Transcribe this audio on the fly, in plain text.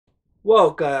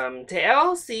Welcome to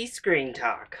LC Screen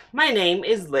Talk. My name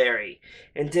is Larry,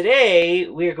 and today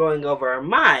we're going over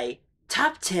my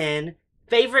top 10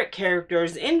 favorite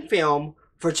characters in film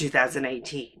for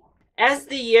 2018. As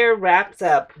the year wraps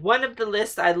up, one of the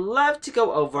lists I love to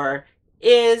go over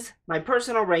is my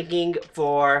personal ranking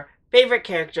for favorite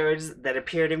characters that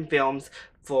appeared in films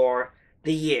for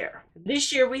the year.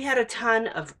 This year we had a ton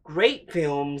of great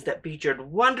films that featured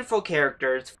wonderful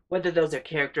characters, whether those are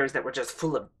characters that were just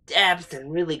full of depth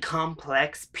and really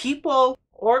complex people,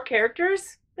 or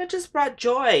characters that just brought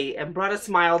joy and brought a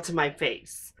smile to my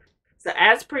face. So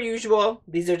as per usual,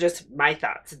 these are just my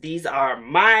thoughts. These are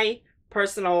my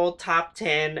personal top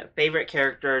 10 favorite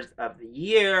characters of the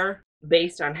year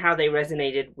based on how they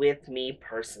resonated with me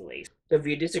personally. So if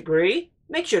you disagree,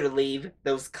 make sure to leave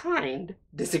those kind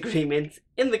disagreements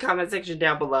in the comment section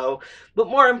down below. But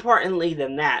more importantly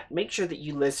than that, make sure that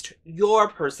you list your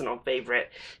personal favorite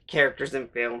characters in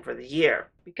film for the year.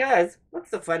 Because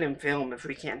what's the fun in film if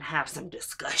we can't have some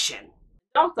discussion?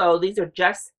 Also, these are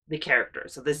just the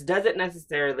characters, so this doesn't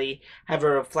necessarily have a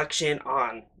reflection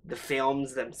on the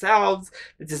films themselves.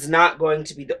 This is not going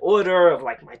to be the order of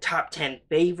like my top 10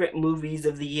 favorite movies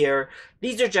of the year.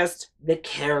 These are just the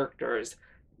characters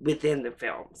within the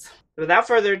films. Without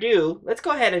further ado, let's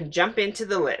go ahead and jump into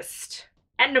the list.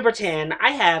 At number 10,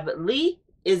 I have Lee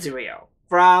Israel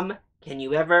from Can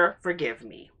You Ever Forgive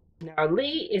Me? Now,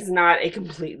 Lee is not a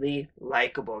completely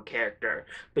likable character,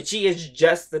 but she is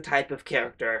just the type of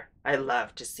character I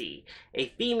love to see. A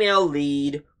female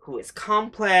lead who is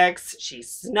complex, she's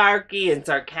snarky and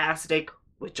sarcastic,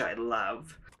 which I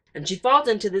love. And she falls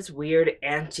into this weird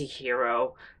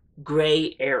anti-hero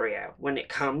gray area when it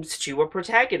comes to a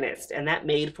protagonist, and that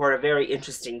made for a very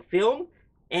interesting film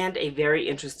and a very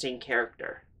interesting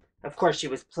character. Of course, she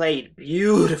was played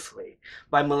beautifully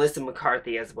by Melissa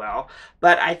McCarthy as well,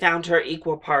 but I found her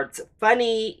equal parts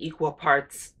funny, equal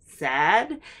parts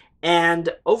sad, and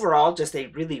overall just a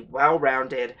really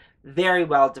well-rounded, very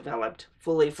well-developed,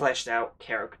 fully fleshed out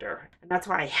character. And that's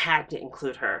why I had to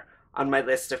include her on my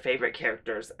list of favorite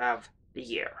characters of the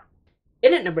year.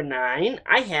 In at number 9,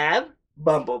 I have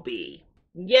Bumblebee.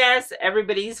 Yes,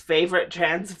 everybody's favorite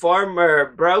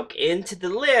Transformer broke into the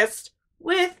list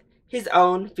with his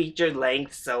own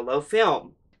feature-length solo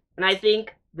film. And I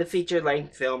think the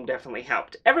feature-length film definitely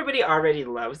helped. Everybody already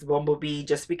loves Bumblebee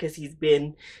just because he's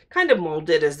been kind of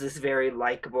molded as this very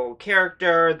likable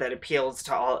character that appeals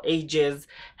to all ages.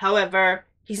 However,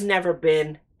 he's never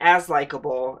been as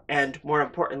likable and, more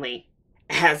importantly,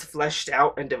 as fleshed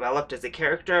out and developed as a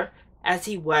character as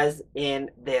he was in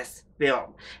this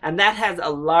film. And that has a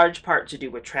large part to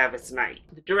do with Travis Knight,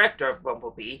 the director of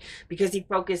Bumblebee, because he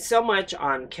focused so much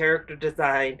on character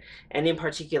design and in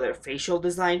particular facial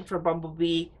design for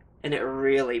Bumblebee, and it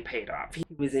really paid off. He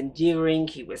was endearing,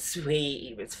 he was sweet,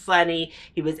 he was funny,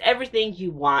 he was everything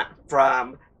you want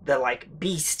from the like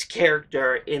beast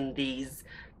character in these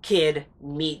kid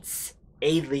meets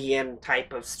alien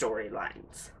type of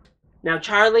storylines. Now,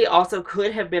 Charlie also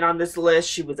could have been on this list.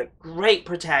 She was a great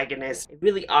protagonist, a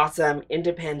really awesome,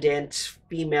 independent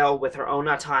female with her own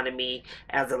autonomy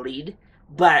as a lead.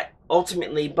 But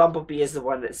ultimately, Bumblebee is the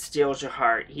one that steals your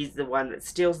heart. He's the one that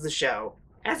steals the show,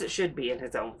 as it should be in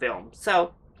his own film.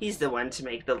 So, he's the one to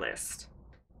make the list.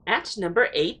 At number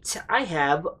 8, I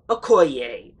have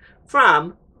Okoye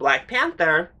from Black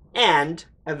Panther and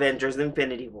Avengers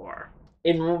Infinity War.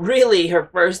 In really her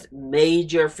first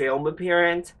major film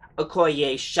appearance,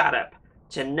 Okoye shot up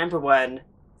to number 1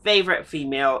 favorite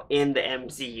female in the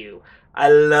MCU. I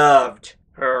loved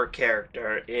her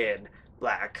character in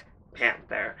Black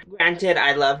Panther. Granted,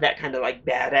 I love that kind of like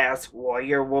badass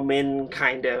warrior woman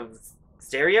kind of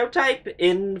stereotype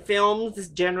in films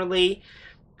generally,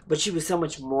 but she was so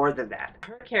much more than that.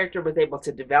 Her character was able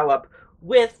to develop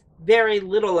with very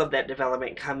little of that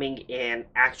development coming in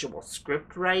actual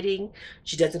script writing.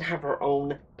 She doesn't have her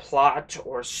own plot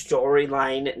or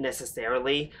storyline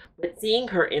necessarily, but seeing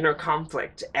her inner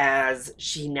conflict as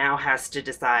she now has to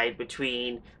decide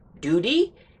between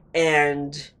duty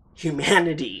and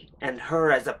humanity and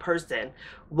her as a person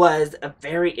was a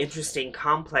very interesting,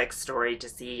 complex story to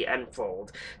see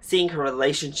unfold. Seeing her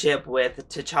relationship with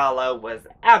T'Challa was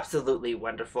absolutely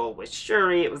wonderful. With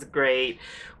Shuri, it was great.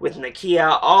 With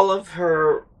Nakia, all of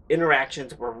her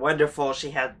interactions were wonderful.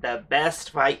 She had the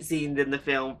best fight scenes in the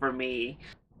film for me.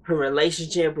 Her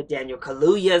relationship with Daniel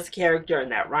Kaluuya's character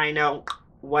and that rhino,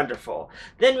 wonderful.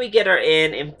 Then we get her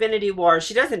in Infinity War.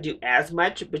 She doesn't do as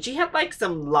much, but she had like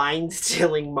some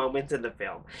line-stealing moments in the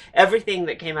film. Everything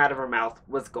that came out of her mouth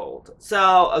was gold. So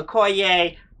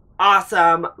Okoye,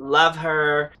 awesome, love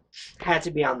her, had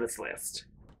to be on this list.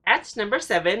 At number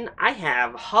 7, I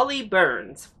have Holly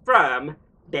Burns from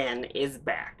Ben is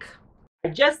Back. I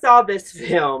just saw this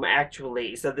film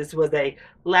actually, so this was a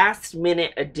last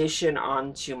minute addition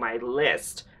onto my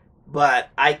list,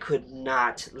 but I could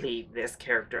not leave this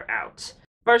character out.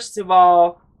 First of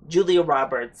all, Julia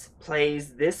Roberts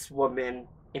plays this woman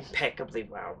impeccably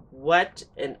well. What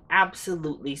an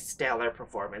absolutely stellar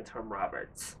performance from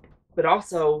Roberts. But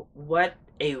also, what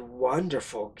a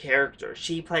wonderful character.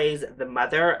 She plays the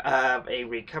mother of a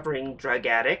recovering drug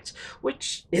addict,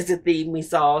 which is a theme we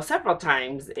saw several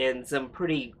times in some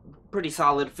pretty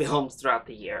solid films throughout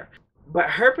the year.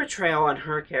 But her portrayal and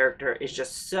her character is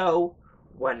just so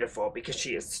wonderful because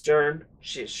she is stern,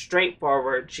 she is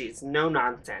straightforward, she's no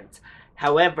nonsense.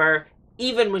 However,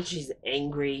 even when she's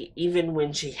angry, even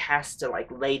when she has to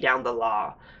like lay down the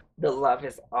law, the love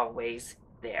is always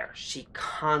there. She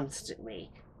constantly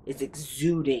is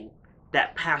exuding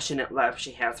that passionate love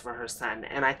she has for her son.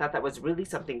 And I thought that was really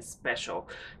something special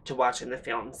to watch in the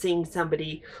film. Seeing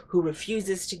somebody who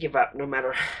refuses to give up no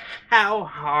matter how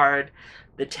hard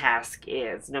the task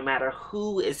is, no matter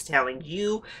who is telling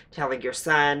you, telling your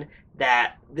son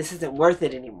that this isn't worth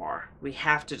it anymore. We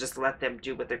have to just let them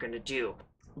do what they're going to do.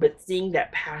 But seeing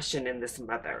that passion in this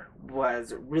mother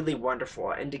was really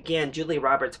wonderful. And again, Julia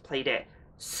Roberts played it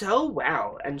so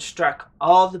well and struck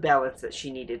all the balance that she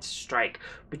needed to strike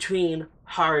between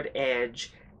hard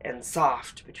edge and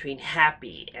soft, between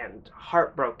happy and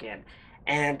heartbroken.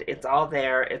 And it's all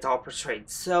there, it's all portrayed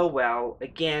so well.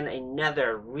 Again,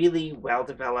 another really well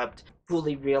developed,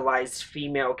 fully realized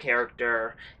female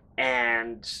character,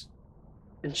 and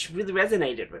she really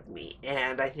resonated with me.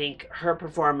 And I think her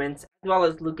performance, as well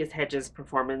as Lucas Hedges'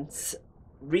 performance,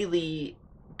 really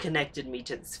connected me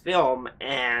to this film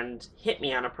and hit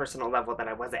me on a personal level that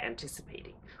I wasn't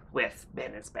anticipating with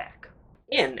Ben is Back.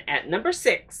 In at number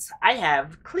 6, I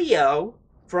have Cleo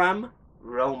from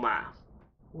Roma.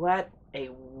 What a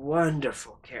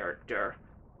wonderful character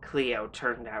Cleo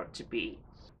turned out to be.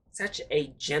 Such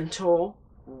a gentle,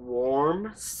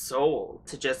 warm soul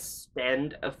to just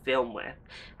spend a film with.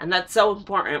 And that's so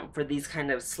important for these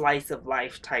kind of slice of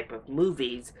life type of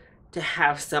movies, to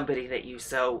have somebody that you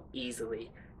so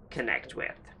easily connect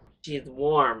with. She is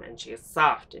warm and she is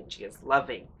soft and she is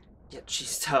loving, yet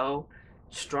she's so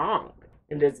strong.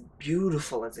 And as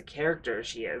beautiful as a character as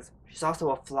she is, she's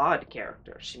also a flawed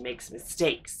character. She makes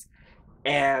mistakes.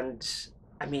 And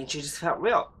I mean, she just felt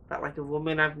real. Felt like a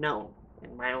woman I've known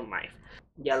in my own life.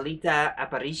 Yalitza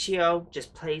Aparicio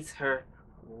just plays her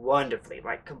wonderfully,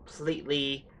 like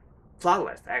completely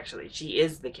flawless, actually. She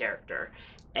is the character.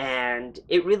 And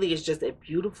it really is just a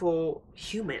beautiful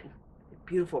human, a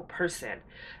beautiful person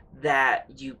that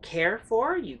you care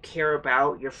for, you care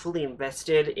about, you're fully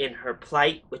invested in her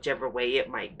plight, whichever way it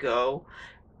might go.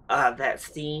 That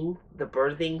scene, the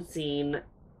birthing scene,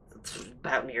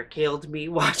 about near killed me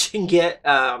watching it.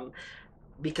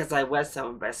 Because I was so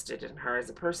invested in her as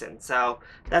a person. So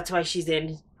that's why she's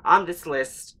on this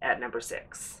list at number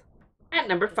 6. At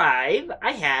number 5,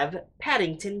 I have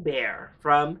Paddington Bear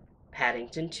from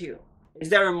Paddington 2. Is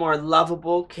there a more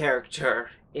lovable character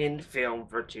in film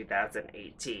for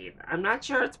 2018? I'm not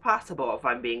sure it's possible, if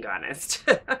I'm being honest.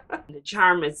 The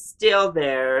charm is still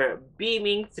there,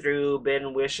 beaming through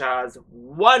Ben Wishaw's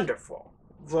wonderful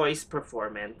voice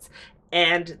performance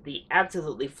and the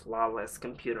absolutely flawless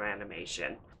computer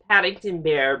animation. Paddington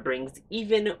Bear brings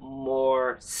even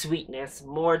more sweetness,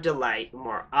 more delight,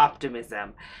 more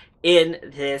optimism in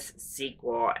this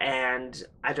sequel, and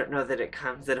I don't know that it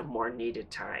comes at a more needed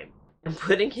time. And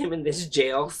putting him in this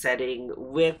jail setting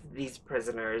with these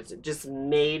prisoners just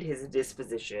made his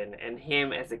disposition and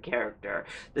him as a character,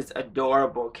 this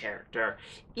adorable character,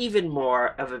 even more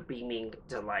of a beaming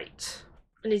delight.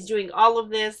 And he's doing all of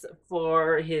this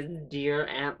for his dear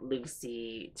Aunt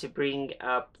Lucy to bring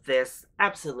up this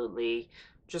absolutely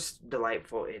just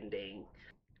delightful ending.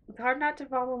 It's hard not to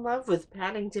fall in love with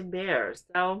Paddington Bear.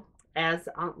 So, as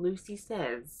Aunt Lucy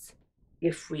says,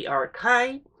 if we are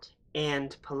kind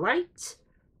and polite,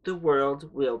 the world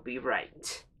will be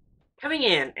right. Coming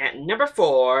in at number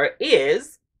 4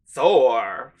 is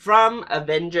Thor from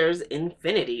Avengers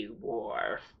Infinity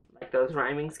War. Like those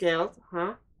rhyming scales?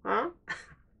 Huh?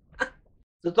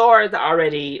 So Thor is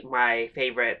already my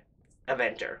favorite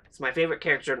Avenger. It's my favorite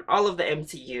character in all of the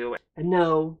MCU. And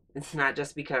no, it's not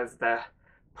just because the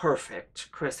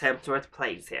perfect Chris Hemsworth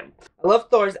plays him. I love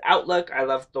Thor's outlook. I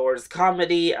love Thor's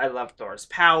comedy. I love Thor's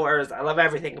powers. I love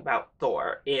everything about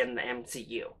Thor in the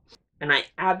MCU. And I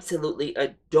absolutely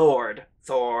adored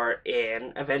Thor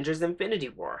in Avengers Infinity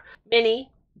War.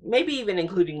 Many maybe even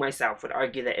including myself, would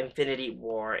argue that Infinity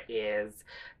War is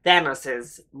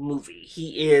Thanos' movie.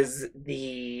 He is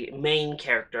the main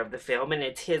character of the film, and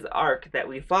it's his arc that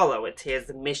we follow. It's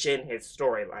his mission, his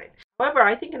storyline. However,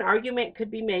 I think an argument could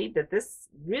be made that this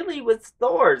really was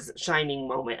Thor's shining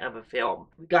moment of a film.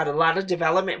 We got a lot of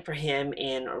development for him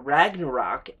in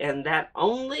Ragnarok, and that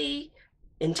only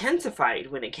intensified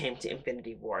when it came to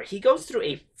Infinity War. He goes through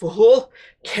a full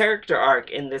character arc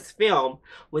in this film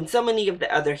when so many of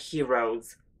the other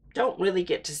heroes don't really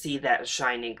get to see that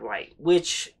shining light,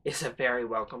 which is a very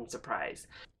welcome surprise.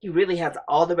 He really has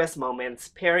all the best moments.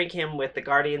 Pairing him with the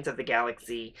Guardians of the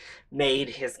Galaxy made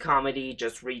his comedy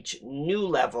just reach new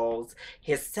levels.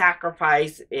 His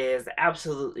sacrifice is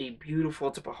absolutely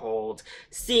beautiful to behold.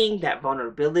 Seeing that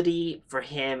vulnerability for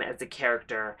him as a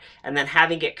character, and then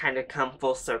having it kind of come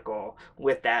full circle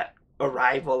with that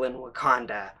arrival in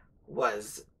Wakanda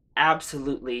was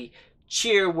absolutely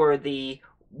cheer-worthy,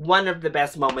 one of the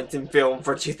best moments in film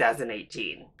for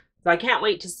 2018. So I can't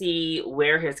wait to see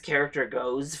where his character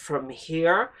goes from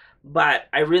here, but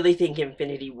I really think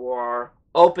Infinity War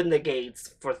opened the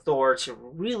gates for Thor to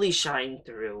really shine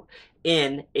through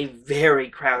in a very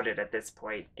crowded, at this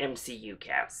point, MCU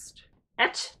cast.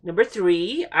 At number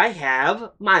 3, I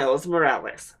have Miles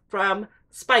Morales from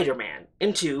Spider-Man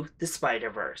Into the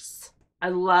Spider-Verse. I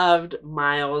loved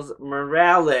Miles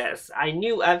Morales. I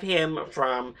knew of him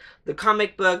from the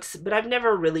comic books, but I've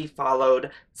never really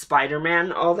followed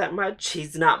Spider-Man all that much.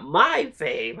 He's not my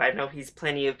fave. I know he's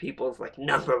plenty of people's like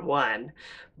number one,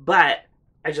 but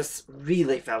I just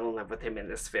really fell in love with him in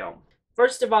this film.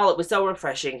 First of all, it was so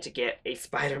refreshing to get a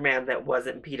Spider-Man that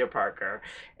wasn't Peter Parker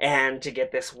and to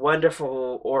get this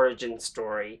wonderful origin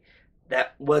story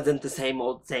that wasn't the same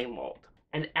old, same old.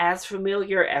 And as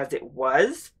familiar as it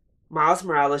was, Miles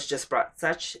Morales just brought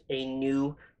such a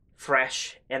new,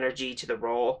 fresh energy to the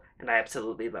role, and I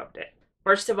absolutely loved it.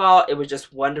 First of all, it was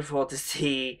just wonderful to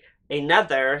see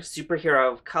another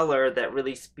superhero of color that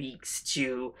really speaks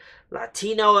to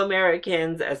Latino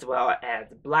Americans as well as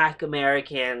Black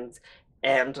Americans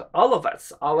and all of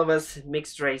us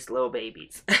mixed race little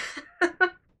babies.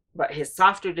 But his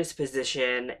softer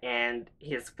disposition and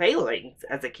his failings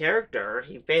as a character,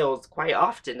 he fails quite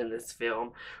often in this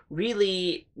film,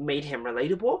 really made him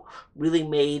relatable, really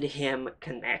made him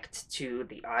connect to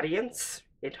the audience.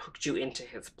 It hooked you into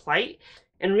his plight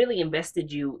and really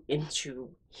invested you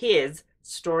into his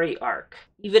story arc.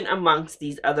 Even amongst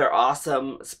these other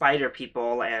awesome spider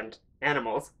people and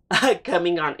animals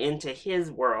coming on into his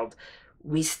world,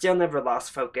 we still never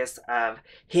lost focus of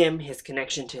him, his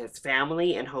connection to his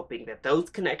family, and hoping that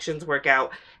those connections work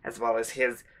out, as well as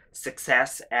his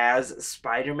success as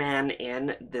Spider-Man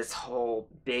in this whole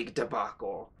big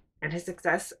debacle. And his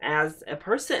success as a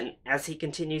person as he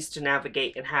continues to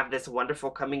navigate and have this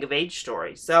wonderful coming-of-age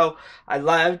story. So I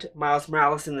loved Miles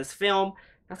Morales in this film.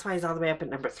 That's why he's all the way up at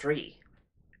number 3.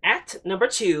 At number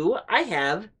 2, I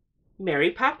have Mary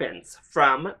Poppins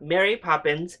from Mary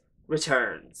Poppins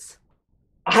Returns.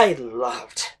 I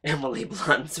loved Emily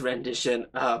Blunt's rendition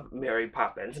of Mary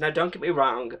Poppins. Now, don't get me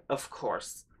wrong, of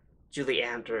course, Julie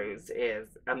Andrews is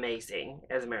amazing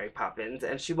as Mary Poppins,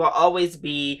 and she will always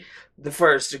be the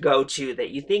first go-to that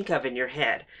you think of in your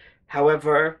head.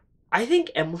 However, I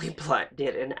think Emily Blunt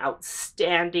did an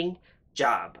outstanding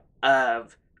job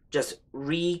of just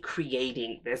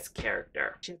recreating this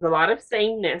character. She has a lot of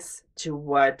sameness to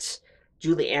what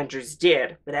Julie Andrews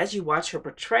did, but as you watch her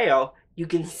portrayal, you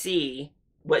can see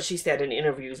what she said in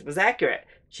interviews was accurate.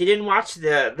 She didn't watch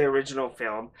the original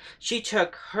film. She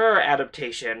took her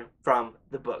adaptation from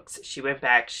the books. She went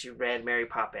back, she read Mary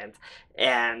Poppins,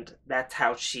 and that's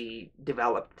how she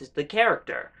developed the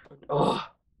character. Oh,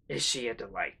 is she a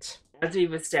delight. As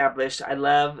we've established, I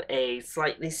love a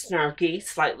slightly snarky,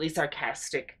 slightly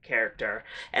sarcastic character,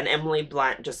 and Emily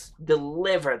Blunt just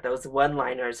delivered those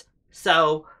one-liners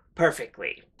so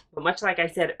perfectly. But much like I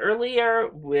said earlier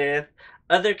with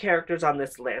other characters on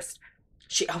this list,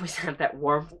 she always had that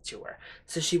warmth to her.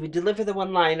 So she would deliver the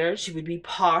one-liners, she would be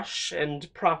posh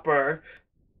and proper,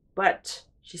 but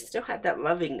she still had that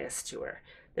lovingness to her.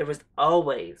 There was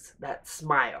always that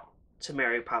smile to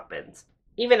Mary Poppins,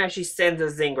 even as she sends a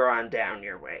zinger on down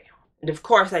your way. And of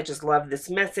course, I just love this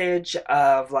message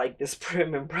of like this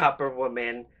prim and proper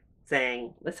woman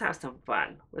saying, let's have some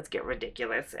fun, let's get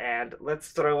ridiculous, and let's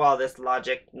throw all this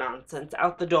logic nonsense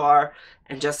out the door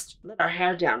and just let our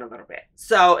hair down a little bit.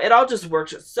 So it all just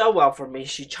worked so well for me.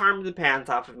 She charmed the pants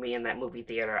off of me in that movie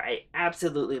theater. I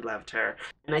absolutely loved her.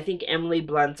 And I think Emily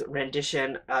Blunt's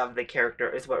rendition of the character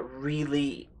is what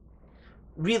really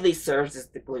really serves as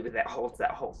the glue that holds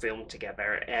that whole film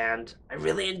together. And I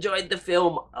really enjoyed the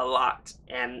film a lot,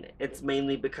 and it's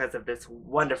mainly because of this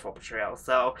wonderful portrayal.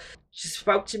 So she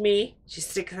spoke to me. She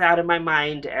sticks out in my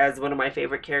mind as one of my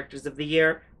favorite characters of the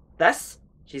year. Thus,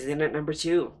 she's in at number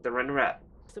 2, the runner-up.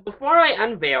 So before I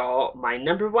unveil my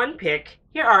number 1 pick,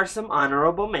 here are some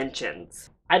honorable mentions.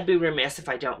 I'd be remiss if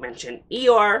I don't mention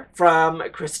Eeyore from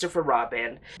Christopher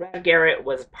Robin. Brad Garrett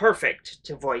was perfect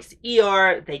to voice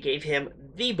Eeyore. They gave him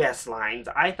the best lines.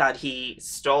 I thought he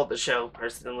stole the show,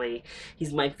 personally.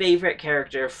 He's my favorite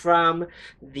character from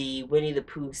the Winnie the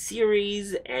Pooh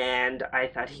series, and I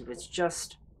thought he was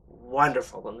just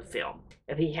wonderful in the film.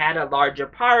 If he had a larger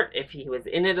part, if he was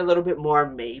in it a little bit more,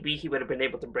 maybe he would have been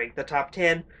able to break the top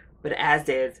 10, but as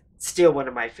is, still one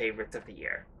of my favorites of the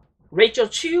year. Rachel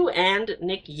Chu and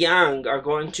Nick Young are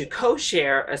going to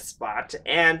co-share a spot,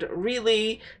 and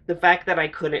really the fact that I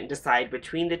couldn't decide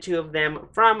between the two of them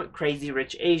from Crazy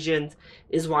Rich Asians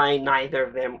is why neither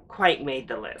of them quite made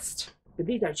the list. But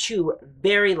these are two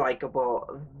very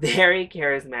likable, very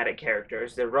charismatic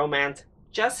characters. Their romance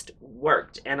just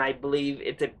worked, and I believe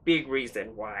it's a big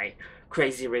reason why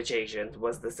Crazy Rich Asians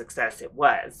was the success it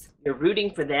was. You're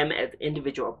rooting for them as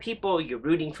individual people, you're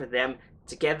rooting for them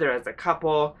together as a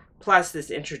couple, plus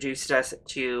this introduced us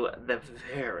to the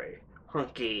very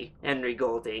hunky Henry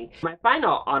Golding. My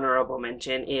final honorable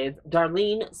mention is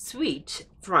Darlene Sweet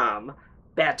from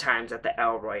Bad Times at the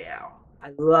El Royale.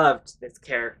 I loved this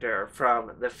character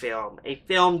from the film, a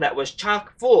film that was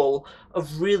chock full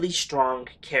of really strong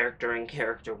character and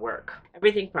character work.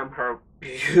 Everything from her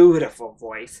beautiful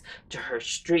voice to her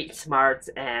street smarts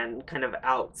and kind of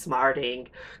outsmarting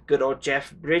good old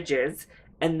Jeff Bridges,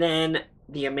 and then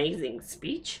the amazing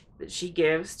speech that she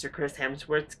gives to Chris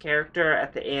Hemsworth's character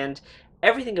at the end.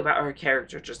 Everything about her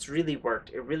character just really worked.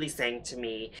 It really sang to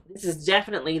me. This is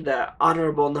definitely the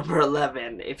honorable number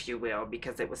 11, if you will,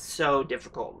 because it was so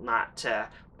difficult not to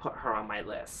put her on my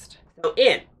list. So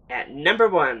in at number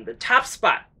 1, the top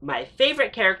spot, my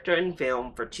favorite character in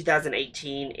film for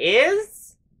 2018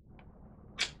 is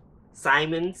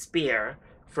Simon Spear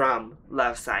from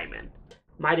Love, Simon.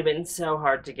 Might have been so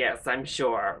hard to guess, I'm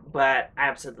sure, but I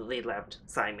absolutely loved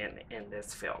Simon in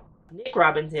this film. Nick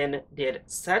Robinson did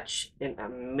such an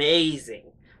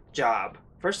amazing job,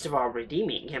 first of all,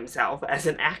 redeeming himself as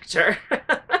an actor,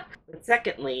 but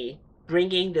secondly,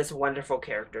 bringing this wonderful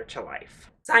character to life.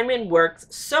 Simon works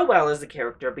so well as a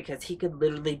character because he could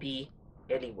literally be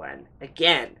anyone.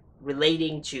 Again,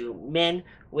 relating to men,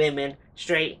 women,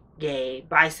 straight, gay,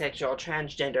 bisexual,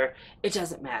 transgender, it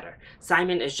doesn't matter.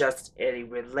 Simon is just a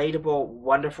relatable,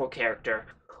 wonderful character.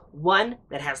 One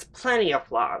that has plenty of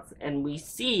flaws, and we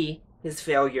see his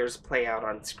failures play out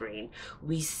on screen.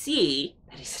 We see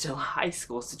that he's still a high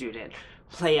school student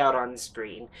play out on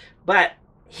screen, but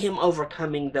him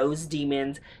overcoming those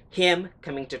demons, him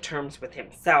coming to terms with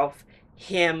himself,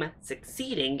 him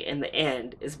succeeding in the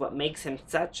end is what makes him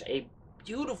such a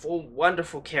beautiful,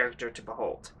 wonderful character to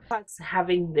behold. Plus,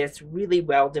 having this really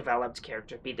well-developed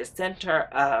character be the center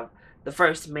of the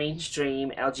first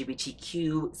mainstream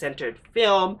LGBTQ-centered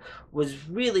film was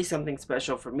really something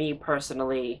special for me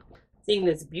personally. Seeing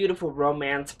this beautiful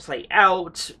romance play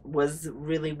out was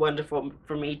really wonderful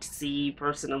for me to see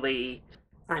personally.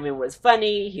 Simon was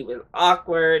funny, he was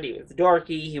awkward, he was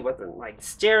dorky, he wasn't like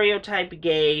stereotype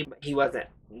gay, but he wasn't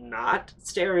not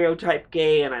stereotype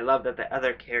gay, and I love that the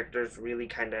other characters really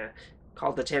kind of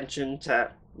called attention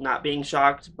to not being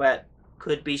shocked, but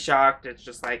could be shocked. It's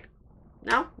just like,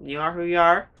 no, you are who you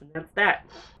are, and that's that.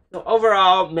 So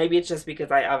overall, maybe it's just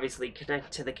because I obviously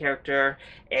connect to the character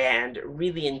and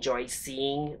really enjoy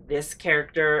seeing this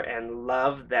character and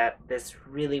love that this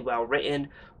really well-written,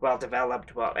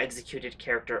 well-developed, well-executed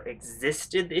character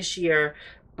existed this year,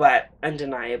 but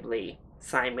undeniably,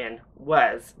 Simon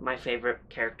was my favorite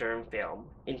character in film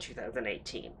in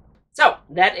 2018. So,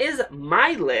 that is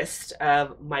my list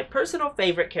of my personal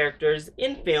favorite characters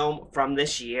in film from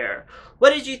this year.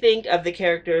 What did you think of the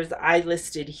characters I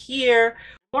listed here?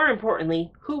 More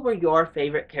importantly, who were your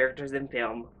favorite characters in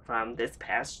film from this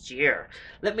past year?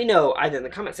 Let me know either in the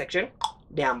comment section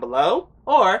down below,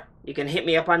 or you can hit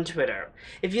me up on Twitter.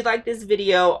 If you like this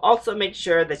video, also make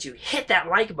sure that you hit that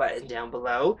like button down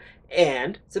below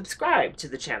and subscribe to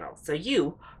the channel so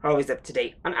you are always up to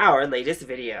date on our latest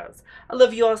videos. I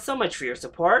love you all so much for your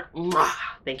support. Mwah!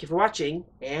 Thank you for watching,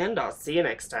 and I'll see you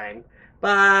next time.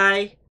 Bye!